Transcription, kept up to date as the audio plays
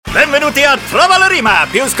Benvenuti a Trova la Rima!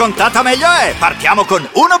 Più scontata meglio è! Partiamo con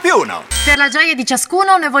 1+1. Per la gioia di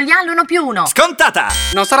ciascuno, noi vogliamo l'1+1. Scontata!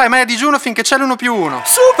 Non sarai mai a digiuno finché c'è l'1+1.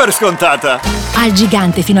 Super scontata! Al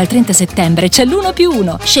Gigante fino al 30 settembre c'è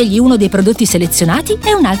l'1+1. Scegli uno dei prodotti selezionati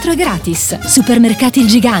e un altro è gratis. Supermercati Il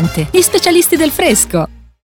Gigante, gli specialisti del fresco.